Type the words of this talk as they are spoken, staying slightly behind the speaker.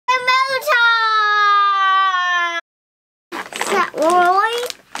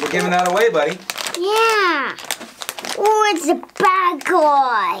giving that away, buddy. Yeah. Oh, it's a bad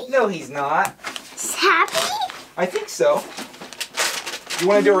guy. No, he's not. He's happy? I think so. You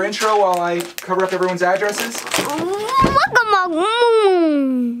want to do our intro while I cover up everyone's addresses?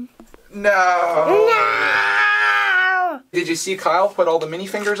 No. No. Did you see Kyle put all the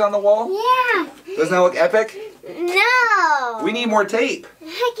minifingers on the wall? Yeah. Doesn't that look epic? No. We need more tape.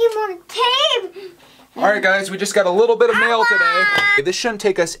 I get more tape. Alright guys, we just got a little bit of mail today. This shouldn't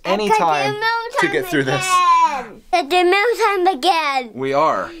take us any time to get through this. It's the mail time again. We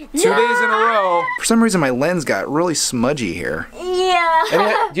are. 2 days in a row. For some reason my lens got really smudgy here.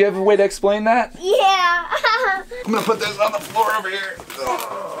 Yeah. Do you have a way to explain that? Yeah. I'm gonna put this on the floor over here.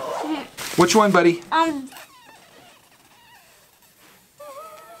 Which one, buddy? Come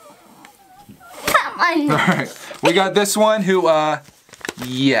on. Alright. We got this one who,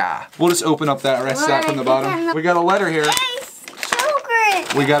 yeah. We'll just open up that rest of that from the bottom. We got a letter here. Nice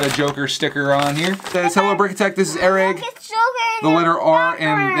Joker. We got a Joker sticker on here. It says, hello brickitect, this is Eric. The letter R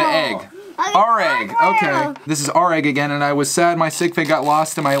and the egg. Our egg, okay. This is our egg again, and I was sad my sig fig got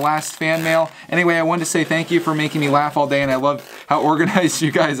lost in my last fan mail. Anyway, I wanted to say thank you for making me laugh all day, and I love how organized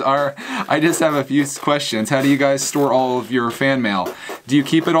you guys are. I just have a few questions. How do you guys store all of your fan mail? Do you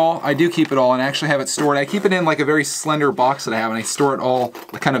keep it all? I do keep it all, and I actually have it stored. I keep it in like a very slender box that I have, and I store it all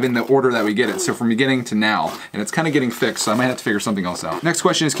kind of in the order that we get it. So from beginning to now, and it's kind of getting fixed, so I might have to figure something else out. Next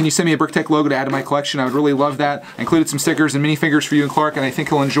question is, can you send me a brickitect logo to add to my collection? I would really love that. I included some stickers and minifigures for you and Clark, and I think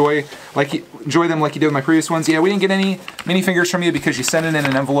he'll enjoy them like you did with my previous ones. Yeah, we didn't get any minifigures from you because you sent it in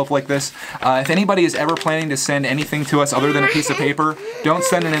an envelope like this. If anybody is ever planning to send anything to us other than a piece of paper, don't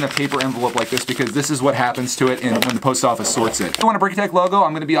send it in a paper envelope like this because this is what happens to it when the post office sorts it. If you want a brickitect logo,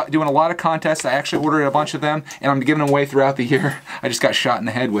 I'm going to be doing a lot of contests. I actually ordered a bunch of them and I'm giving them away throughout the year. I just got shot in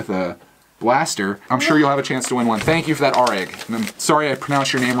the head with a blaster. I'm sure you'll have a chance to win one. Thank you for that R-egg. I'm sorry I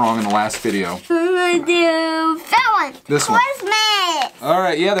pronounced your name wrong in the last video. That one. This one. Christmas.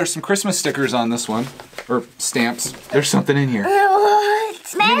 Alright, yeah, there's some Christmas stickers on this one. Or stamps. There's something in here.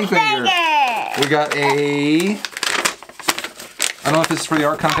 Minifigure. We got a... I don't know if this is for the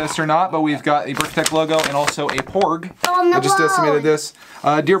art contest or not, but we've got a brickitect logo and also a porg. I just estimated this.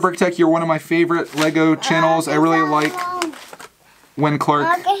 Dear brickitect, you're one of my favorite Lego channels. I really like when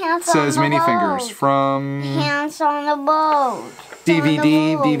Clark says minifingers from Hands on the boat.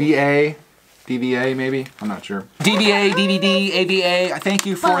 DVD, DVA. DVA maybe? I'm not sure. DVA, DVD, AVA. Thank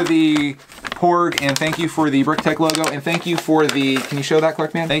you for the porg and thank you for the brickitect logo and thank you for the, can you show that,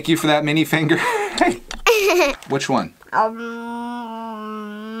 Clark man? Thank you for that mini finger. Which one?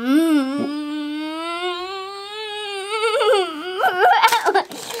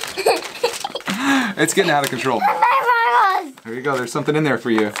 It's getting out of control. There you go, there's something in there for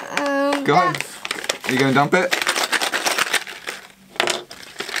you. Go ahead. Are you gonna dump it?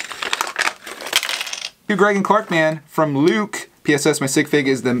 To Greg and Clark man from Luke. PSS, my sig fig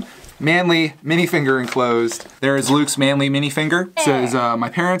is the manly minifinger enclosed. There is Luke's manly minifinger. It says, my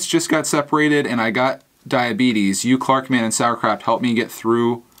parents just got separated and I got diabetes. You, Clark man and Sauerkraut, helped me get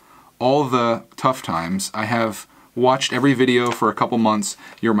through all the tough times. I have watched every video for a couple months.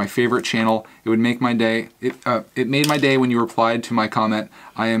 You're my favorite channel. It would make my day. It made my day when you replied to my comment.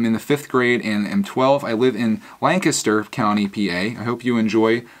 I am in the 5th grade and am 12. I live in Lancaster County, PA. I hope you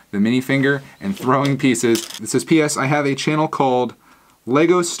enjoy the minifinger and throwing pieces. It says, P.S. I have a channel called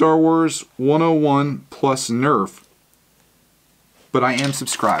Lego Star Wars 101 plus Nerf, but I am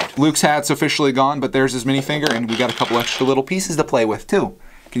subscribed. Luke's hat's officially gone, but there's his minifinger, and we got a couple extra little pieces to play with too.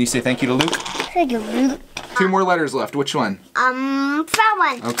 Can you say thank you to Luke? Thank you, Luke. 2 more letters left. Which one?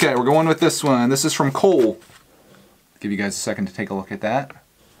 That one. Okay, we're going with this one. This is from Cole. Give you guys a second to take a look at that.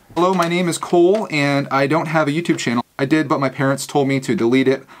 Hello, my name is Cole, and I don't have a YouTube channel. I did, but my parents told me to delete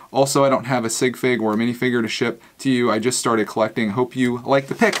it. Also, I don't have a sig fig or a minifigure to ship to you. I just started collecting. Hope you like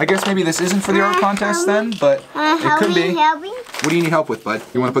the pick. I guess maybe this isn't for the art contest then, but it could be. What do you need help with, bud?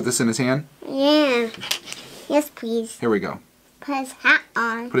 You want to put this in his hand? Yeah. Yes, please. Here we go. Put his hat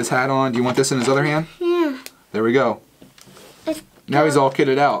on. Put his hat on. Do you want this in his other hand? Yeah. There we go. Now he's all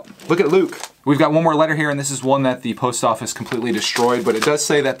kitted out. Look at Luke. We've got one more letter here, and this is one that the post office completely destroyed, but it does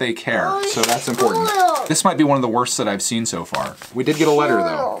say that they care, so that's important. This might be one of the worst that I've seen so far. We did get a letter,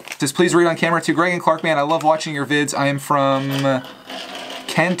 though. It says, please read on camera to Greg and Clark, man. I love watching your vids. I am from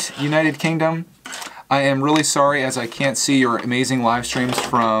Kent, United Kingdom. I am really sorry as I can't see your amazing live streams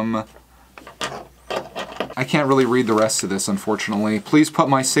from... I can't really read the rest of this, unfortunately. Please put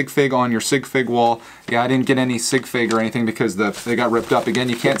my sig fig on your sig fig wall. Yeah, I didn't get any sig fig or anything because they got ripped up. Again,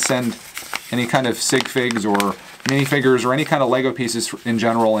 you can't send any kind of sig figs or minifigures or any kind of Lego pieces in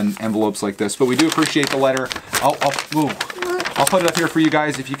general in envelopes like this. But we do appreciate the letter. I'll put it up here for you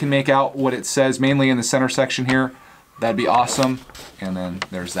guys if you can make out what it says, mainly in the center section here. That'd be awesome. And then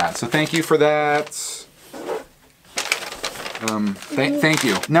there's that. So thank you for that. Thank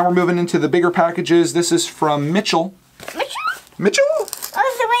you. Now we're moving into the bigger packages. This is from Mitchell. Mitchell? Oh, it's the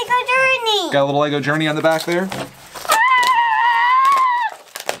Lego Journey. Got a little Lego Journey on the back there.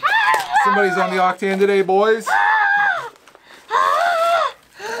 Somebody's on the octane today, boys.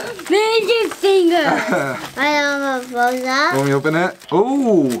 Middle finger. I don't know if that. Want me to open it?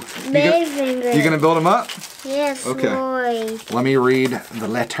 Oh. Middle finger. You gonna build them up? Yes, okay. boy. Let me read the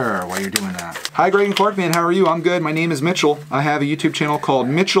letter while you're doing that. Hi, Greg and Clark, man. How are you? I'm good. My name is Mitchell. I have a YouTube channel called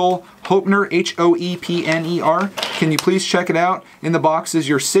Mitchell Hoepner, H-O-E-P-N-E-R. Can you please check it out? In the box is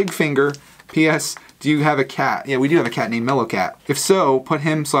your sig finger. P.S. Do you have a cat? Yeah, we do have a cat named Mellow Cat. If so, put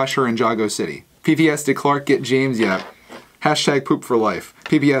him/her in Jago City. P.P.S. Did Clark get James yet? Hashtag poop for life.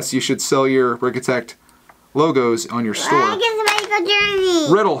 P.P.S. You should sell your brickitect logos on your store. I guess Lego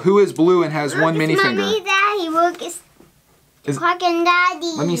Journey. Riddle, who is blue and has one mini finger? Mommy, Daddy, look, it's Clark and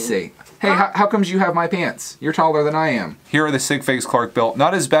Daddy. Let me see. Hey, how comes you have my pants? You're taller than I am. Here are the sig figs Clark built.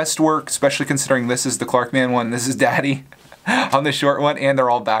 Not his best work, especially considering this is the Clark Man one, this is Daddy on the short one, and they're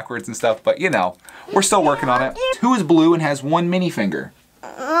all backwards and stuff, but you know, we're still working on it. Who is blue and has one mini finger?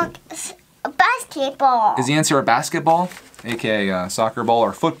 Look, it's a basketball. Is the answer a basketball? AKA soccer ball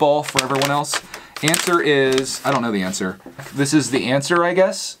or football for everyone else? Answer is, I don't know the answer. This is the answer, I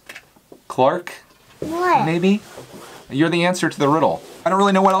guess? Clark? What? Maybe? You're the answer to the riddle. I don't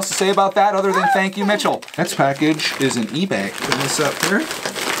really know what else to say about that other than thank you, Mitchell. Next package is an eBay. Put this up here.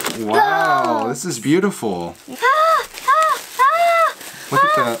 Wow, this is beautiful.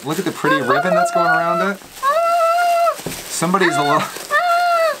 Look at the pretty ribbon that's going around it. Somebody's a little...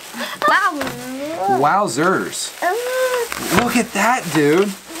 Wowzers. Look at that,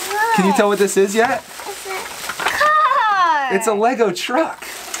 dude. Can you tell what this is yet? It's a car. It's a Lego truck.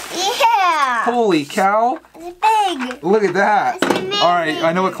 Yeah. Holy cow. It's big. Look at that. It's amazing. All right,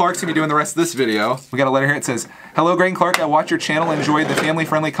 I know what Clark's gonna be doing the rest of this video. We got a letter here. It says, "Hello, Greg and Clark. I watch your channel and enjoyed the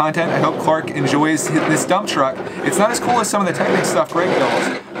family-friendly content. I hope Clark enjoys this dump truck. It's not as cool as some of the Technic stuff Greg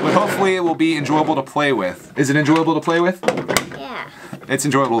builds, but hopefully it will be enjoyable to play with." Is it enjoyable to play with? Yeah. It's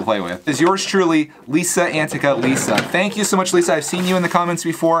enjoyable to play with. Is yours truly, Lisa Antica Lisa. Thank you so much, Lisa. I've seen you in the comments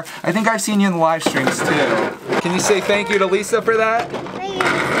before. I think I've seen you in the live streams too. Can you say thank you to Lisa for that? Thank you.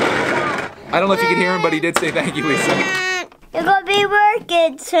 I don't know if you can hear him, but he did say thank you, Lisa. You're gonna be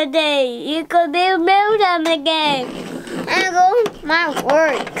working today. You're gonna be building them again. I'm going to my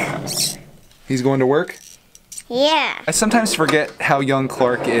work. He's going to work? Yeah. I sometimes forget how young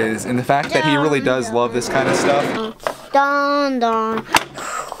Clark is and the fact that he really does love this kind of stuff. Dun, dun.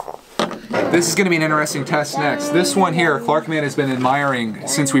 This is going to be an interesting test next. This one here, Clarkman has been admiring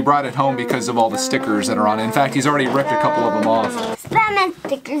since we brought it home because of all the stickers that are on it. In fact, he's already ripped a couple of them off. Batman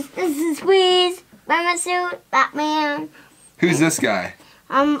stickers. This is Squeeze. Batman suit. Batman. Who's this guy?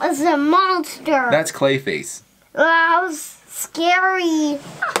 It's a monster. That's Clayface. That was scary.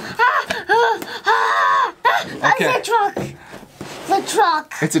 Okay. It's a truck. It's a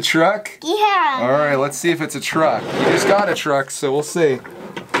truck. It's a truck? Yeah. All right, let's see if it's a truck. You just got a truck, so we'll see.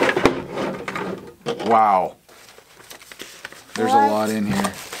 Wow. There's a lot in here.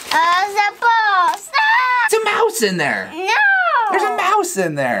 It's a ball. Stop! It's a mouse in there. No. There's a mouse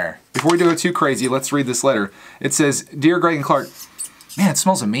in there. Before we do it too crazy, let's read this letter. It says, "Dear Greg and Clark, man, it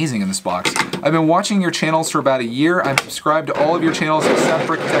smells amazing in this box. I've been watching your channels for about a year. I'm subscribed to all of your channels except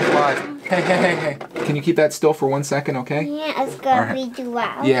brickitect Live." Hey. Can you keep that still for 1 second, okay? Yeah, it's gonna be too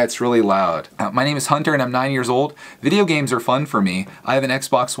loud. Yeah, it's really loud. My name is Hunter and I'm 9 years old. Video games are fun for me. I have an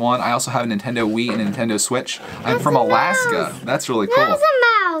Xbox One. I also have a Nintendo Wii and a Nintendo Switch. I'm from Alaska. That's really cool. There's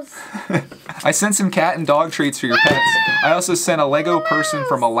a mouse. I sent some cat and dog treats for your pets. I also sent a Lego person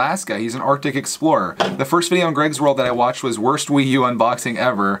from Alaska. He's an Arctic explorer. The first video on Greg's World that I watched was worst Wii U unboxing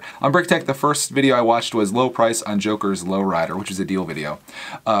ever. On brickitect, the first video I watched was low price on Joker's Lowrider, which is a deal video.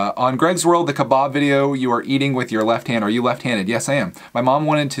 On Greg's World, the kebab video, you are eating with your left hand. Are you left-handed? Yes, I am. My mom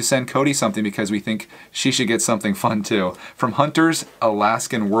wanted to send Cody something because we think she should get something fun too. From Hunter's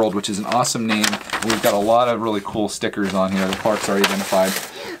Alaskan World, which is an awesome name. We've got a lot of really cool stickers on here. The parts are identified.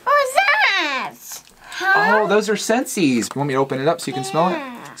 What's that? Huh? Oh, those are Sensies. You want me to open it up so you can smell it?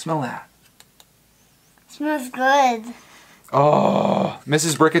 Smell that. Smells good. Oh,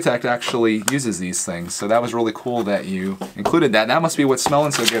 Mrs. Brickitect actually uses these things, so that was really cool that you included that. That must be what's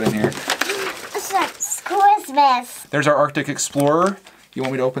smelling so good in here. It's like Christmas. There's our Arctic Explorer. You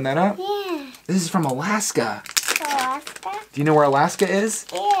want me to open that up? Yeah. This is from Alaska. Alaska? Do you know where Alaska is?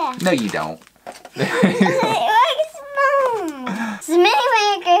 Yeah. No, you don't. It's a mini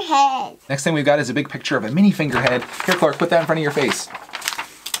maker head. Next thing we've got is a big picture of a mini finger head. Here, Clark, put that in front of your face.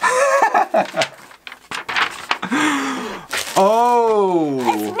 Oh!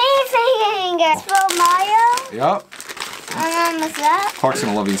 It's mini finger. It's for Mario. Yep. And then what's that? Clark's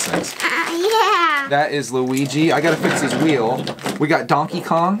gonna love these things. Yeah. That is Luigi. I gotta fix his wheel. We got Donkey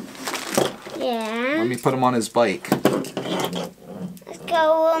Kong. Yeah. Let me put him on his bike. Let's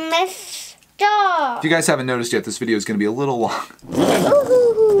go with Mr. If you guys haven't noticed yet, this video is gonna be a little long.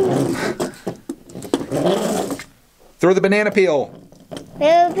 Throw the banana peel.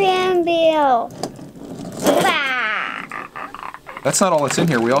 European Bill. That's not all that's in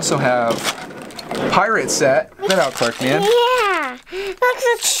here. We also have pirate set. Get out, Clark, man. Yeah. That's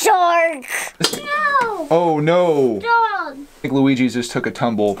a shark. No. Oh no. Dog. I think Luigi's just took a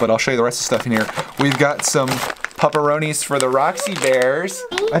tumble, but I'll show you the rest of the stuff in here. We've got some pepperonis for the Roxy Bears.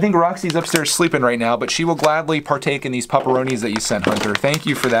 I think Roxy's upstairs sleeping right now, but she will gladly partake in these pepperonis that you sent, Hunter. Thank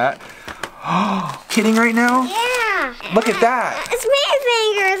you for that. Kidding right now? Yeah. Look at that. It's my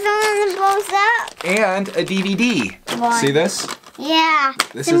fingers on the blows up. And a DVD. What? See this? Yeah.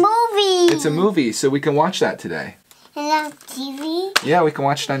 It's a movie. It's a movie, so we can watch that today. And on TV? Yeah, we can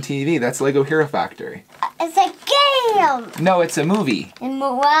watch it on TV. That's Lego Hero Factory. It's a game. No, it's a movie.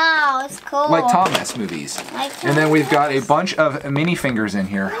 Wow, it's cool. Like Tom S movies. And then we've got a bunch of mini fingers in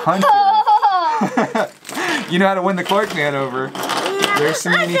here. Hunter. You know how to win the Clark man over. Yeah. There's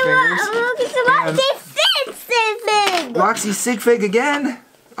some mini fingers. And Roxy Sig Fig again.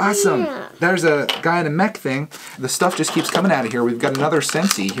 Awesome. Yeah. There's a guy in a mech thing. The stuff just keeps coming out of here. We've got another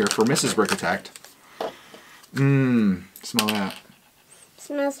Scentsy here for Mrs. Brickitect. Smell that.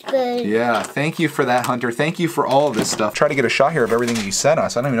 Smells good. Yeah, thank you for that, Hunter. Thank you for all of this stuff. Try to get a shot here of everything that you sent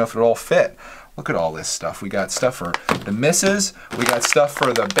us. I don't even know if it'll all fit. Look at all this stuff. We got stuff for the Misses. We got stuff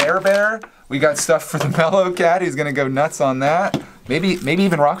for the Bear. We got stuff for the Mellow Cat, who's gonna go nuts on that. Maybe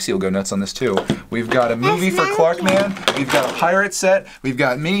even Roxy will go nuts on this too. We've got a movie for Clark Man. We've got a pirate set. We've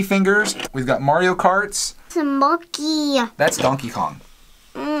got mini fingers. We've got Mario Karts. It's a monkey. That's Donkey Kong.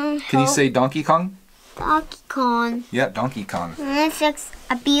 Can you say Donkey Kong? Donkey Kong. Yep, Donkey Kong. And then fix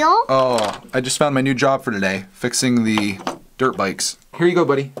a bill. Oh, I just found my new job for today, fixing the dirt bikes. Here you go,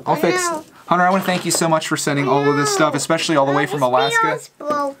 buddy. All fixed. Hunter, I want to thank you so much for sending all of this stuff, especially all the way from Alaska. It's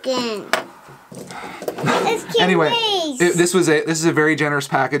broken. Anyway, this is a very generous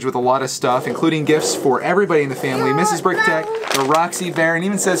package with a lot of stuff, including gifts for everybody in the family. Mrs. Brickitect, the Roxy Bear, and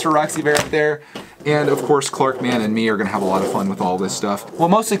even says for Roxy Bear up there. And of course, Clark Man and me are gonna have a lot of fun with all this stuff. Well,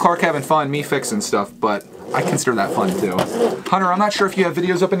 mostly Clark having fun, me fixing stuff, but I consider that fun too. Hunter, I'm not sure if you have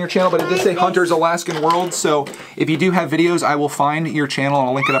videos up on your channel, but it did say Hunter's Alaskan World, so if you do have videos, I will find your channel and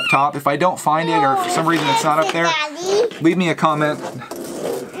I'll link it up top. If I don't find it, or for some reason it's not up there, leave me a comment.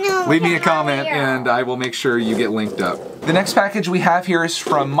 Leave me a comment and I will make sure you get linked up. The next package we have here is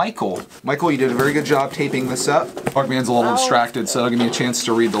from Michael. Michael, you did a very good job taping this up. Clarkman's a little distracted, so that'll give me a chance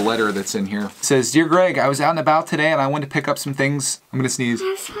to read the letter that's in here. It says, Dear Greg, I was out and about today and I went to pick up some things. I'm gonna sneeze.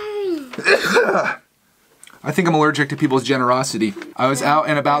 I think I'm allergic to people's generosity. I was out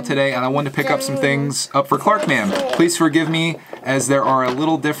and about today and I wanted to pick up some things up for Clarkman. Please forgive me as they are a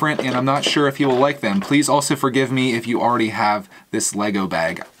little different and I'm not sure if he will like them. Please also forgive me if you already have this Lego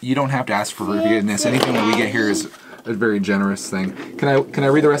bag. You don't have to ask for forgiveness. Anything that we get here is a very generous thing. Can I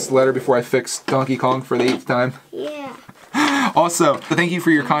read the rest of the letter before I fix Donkey Kong for the 8th time? Yeah. Also, thank you for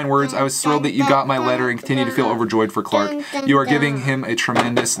your kind words. I was thrilled that you got my letter and continue to feel overjoyed for Clark. You are giving him a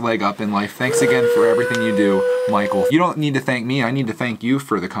tremendous leg up in life. Thanks again for everything you do, Michael. You don't need to thank me. I need to thank you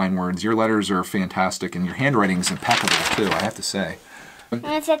for the kind words. Your letters are fantastic and your handwriting is impeccable too, I have to say.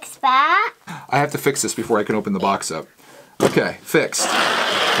 Wanna fix that? I have to fix this before I can open the box up. Okay, fixed.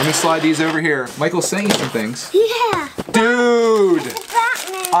 Let me slide these over here. Michael's sent you some things. Yeah. Dude!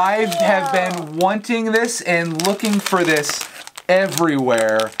 I have been wanting this and looking for this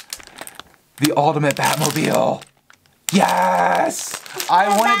everywhere. The ultimate Batmobile. Yes! I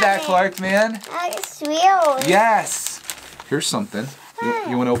wanted that, Clark, man. It's real. Yes! Here's something.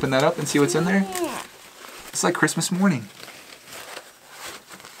 You want to open that up and see what's in there? Yeah. It's like Christmas morning.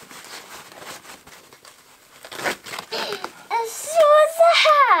 What's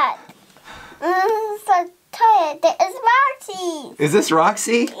that? It's a toy. It's Roxy. Is this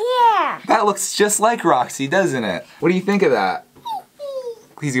Roxy? Yeah. That looks just like Roxy, doesn't it? What do you think of that?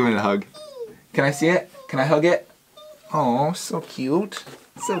 Please give it a hug. Can I see it? Can I hug it? Oh, so cute.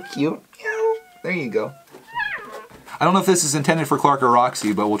 So cute. There you go. I don't know if this is intended for Clark or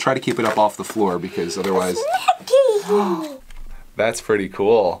Roxy, but we'll try to keep it up off the floor because otherwise... That's pretty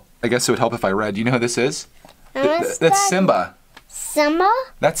cool. I guess it would help if I read. Do you know who this is? That's Simba. Simba?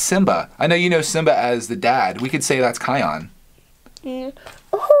 That's Simba. I know you know Simba as the dad. We could say that's Kion.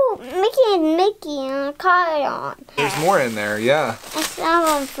 Oh, Mickey gone. There's more in there, yeah. It's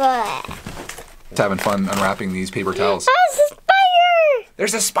not fun. It's having fun unwrapping these paper towels. There's a spider!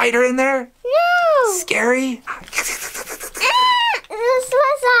 There's a spider in there? No! Scary. This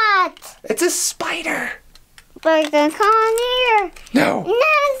was that. It's a spider. Burger, come on here. No. No,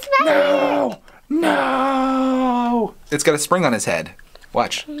 spider. No. No. It's got a spring on his head.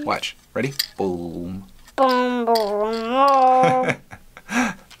 Watch. Watch. Ready? Boom. Boom, boom, boom.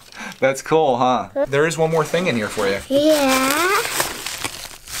 That's cool, huh? There is one more thing in here for you. Yeah.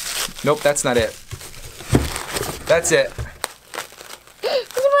 Nope, that's not it. That's it.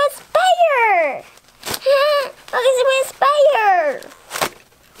 It's a spider. Look, it's a spider.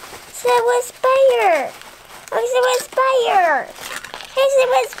 It's a spider. Look, it's a spider. It's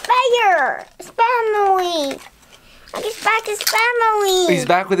a spider. It's family. Look, he's back his family. He's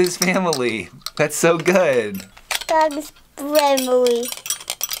back with his family. That's so good. Dog's family.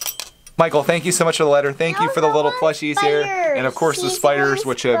 Michael, thank you so much for the letter. Thank you for the little plushies here. And of course the spiders,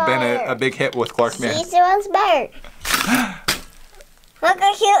 which have been a big hit with Clark Man. He's one spider. Look,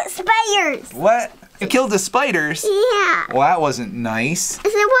 I killed spiders. What? You killed the spiders? Yeah. Well, that wasn't nice.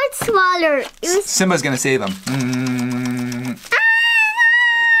 It's a one smaller. Simba's gonna save them.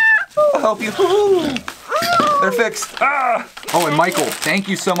 I'll help you. They're fixed. Ah! Oh, and Michael, thank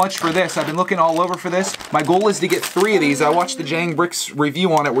you so much for this. I've been looking all over for this. My goal is to get 3 of these. I watched the Jang Bricks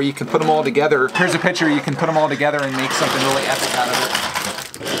review on it where you can put them all together. Here's a picture. You can put them all together and make something really epic out of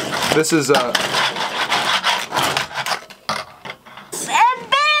it. This is a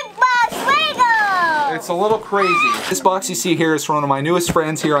big box Lego. It's a little crazy. This box you see here is from one of my newest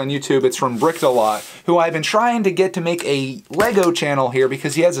friends here on YouTube. It's from brickitect, who I've been trying to get to make a Lego channel here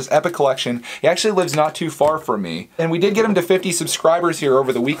because he has this epic collection. He actually lives not too far from me. And we did get him to 50 subscribers here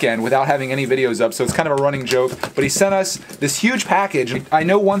over the weekend without having any videos up, so it's kind of a running joke. But he sent us this huge package. I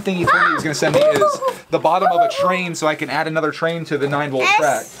know one thing he told me he was going to send me is the bottom of a train so I can add another train to the 9-volt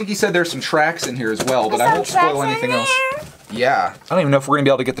track. I think he said there's some tracks in here as well, but I won't spoil anything else. Yeah. I don't even know if we're going to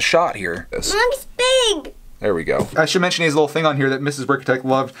be able to get the shot here. Looks big. There we go. I should mention his little thing on here that Mrs. Brickitect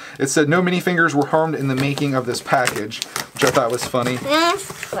loved. It said, no mini fingers were harmed in the making of this package, which I thought was funny. There's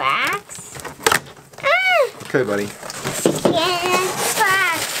cracks. Okay, buddy. Yeah, there's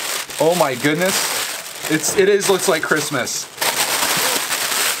cracks. Oh my goodness. It looks like Christmas.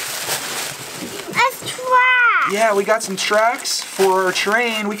 That's tracks. Yeah, we got some tracks for our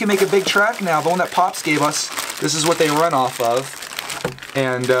train. We can make a big track now. The one that Pops gave us. This is what they run off of.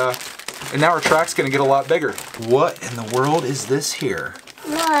 And now our track's gonna get a lot bigger. What in the world is this here?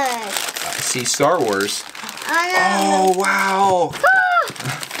 Look. I see Star Wars. Oh, wow.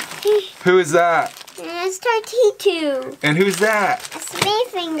 Who is that? It's Tartitu. And who's that? It's me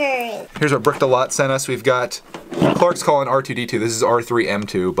fingers. Here's what Brickitect sent us. We've got, Clark's calling R2D2. This is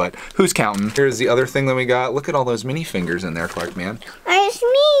R3M2, but who's counting? Here's the other thing that we got. Look at all those mini fingers in there, Clark Man. It's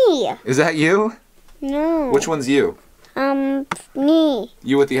me. Is that you? No. Which one's you? Me.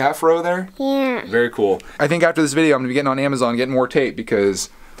 You with the afro there? Yeah. Very cool. I think after this video I'm gonna be getting on Amazon getting more tape because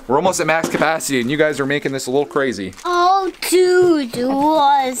we're almost at max capacity and you guys are making this a little crazy. Oh, dude,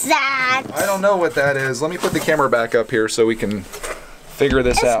 what's that? I don't know what that is. Let me put the camera back up here so we can figure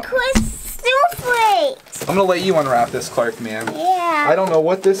this out. It's snowflakes. I'm gonna let you unwrap this, Clark Man. Yeah. I don't know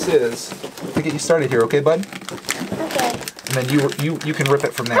what this is. Let me get you started here, okay, bud? Okay. And then you can rip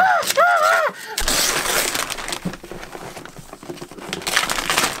it from there.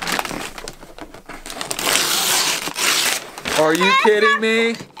 Are you kidding me?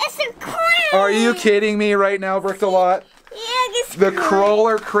 It's a crane. Are you kidding me right now, Brickitect? Yeah, it's The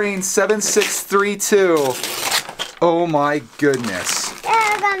Crawler Crane 7632. Oh my goodness.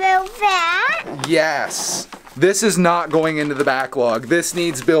 gonna build that. Yes. This is not going into the backlog. This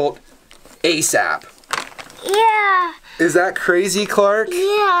needs built ASAP. Yeah. Is that crazy, Clark?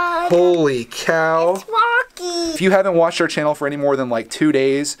 Yeah. Holy cow. It's walkie. If you haven't watched our channel for any more than like 2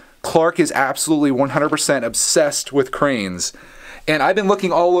 days, Clark is absolutely 100% obsessed with cranes. And I've been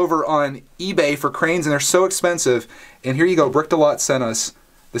looking all over on eBay for cranes and they're so expensive. And here you go, Brickitect sent us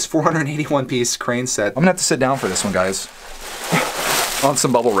this 481 piece crane set. I'm gonna have to sit down for this one, guys. On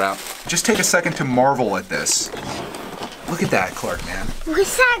some bubble wrap. Just take a second to marvel at this. Look at that, Clark, man.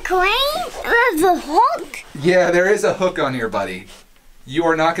 What's that crane? There's a hook. Yeah, there is a hook on here, buddy. You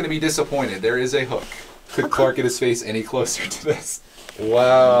are not gonna be disappointed. There is a hook. Could Clark get his face any closer to this?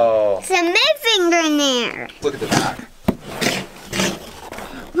 Wow. There's a mid finger in there. Look at the back.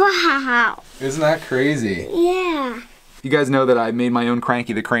 Wow. Isn't that crazy? Yeah. You guys know that I made my own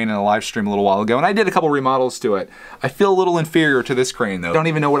Cranky the Crane in a live stream a little while ago, and I did a couple remodels to it. I feel a little inferior to this crane, though. I don't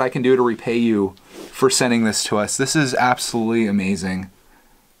even know what I can do to repay you for sending this to us. This is absolutely amazing.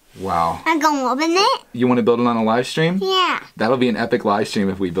 Wow. I'm gonna open it. You want to build it on a live stream? Yeah. That'll be an epic live stream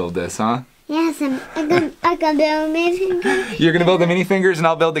if we build this, huh? Yes, I can build minifingers. You're gonna build the minifingers and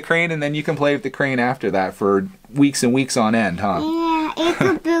I'll build the crane, and then you can play with the crane after that for weeks and weeks on end, huh? Yeah, it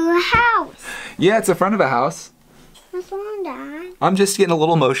could build a house. Yeah, it's the front of a house. What's wrong, Dad? I'm just getting a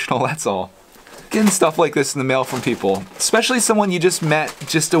little emotional, that's all. Getting stuff like this in the mail from people, especially someone you just met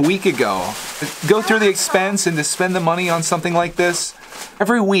just a week ago. Go through the expense and to spend the money on something like this.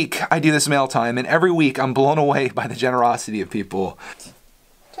 Every week I do this mail time, and every week I'm blown away by the generosity of people.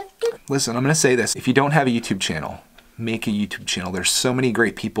 Listen, I'm gonna say this. If you don't have a YouTube channel, make a YouTube channel. There's so many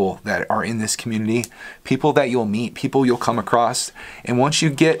great people that are in this community, people that you'll meet, people you'll come across. And once you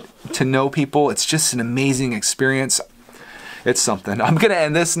get to know people, it's just an amazing experience. It's something. I'm gonna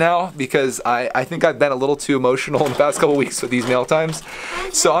end this now because I think I've been a little too emotional in the past couple weeks with these mail times.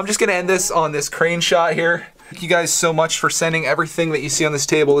 So I'm just gonna end this on this crane shot here. Thank you guys so much for sending everything that you see on this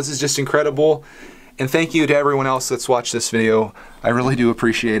table. This is just incredible. And thank you to everyone else that's watched this video. I really do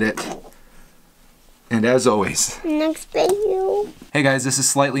appreciate it. And as always, next video. Hey guys, this is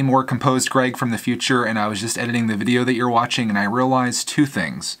slightly more composed Greg from the future, and I was just editing the video that you're watching, and I realized two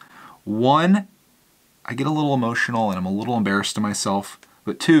things. One, I get a little emotional and I'm a little embarrassed of myself.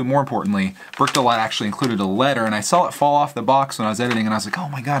 But two, more importantly, Brickitect actually included a letter, and I saw it fall off the box when I was editing, and I was like, oh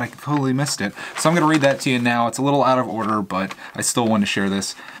my god, I totally missed it. So I'm going to read that to you now. It's a little out of order, but I still wanted to share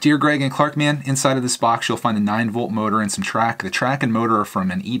this. Dear Greg and Clark Man, inside of this box you'll find a 9-volt motor and some track. The track and motor are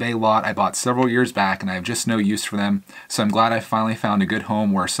from an eBay lot I bought several years back, and I have just no use for them. So I'm glad I finally found a good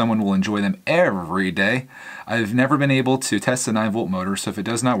home where someone will enjoy them every day. I've never been able to test the 9-volt motor, so if it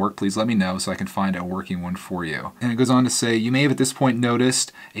does not work, please let me know so I can find a working one for you. And it goes on to say, you may have at this point noticed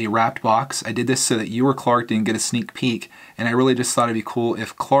a wrapped box. I did this so that you or Clark didn't get a sneak peek, and I really just thought it'd be cool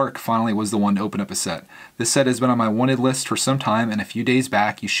if Clark finally was the one to open up a set. This set has been on my wanted list for some time, and a few days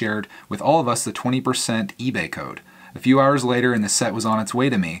back you shared with all of us the 20% eBay code. A few hours later and the set was on its way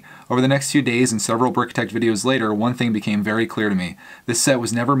to me. Over the next few days and several brickitect videos later, one thing became very clear to me. This set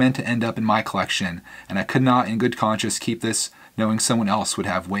was never meant to end up in my collection, and I could not in good conscience keep this knowing someone else would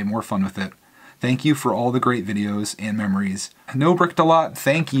have way more fun with it. Thank you for all the great videos and memories. No Brickitect,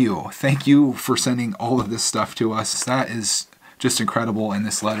 thank you. Thank you for sending all of this stuff to us. That is just incredible, and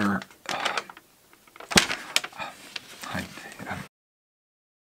this letter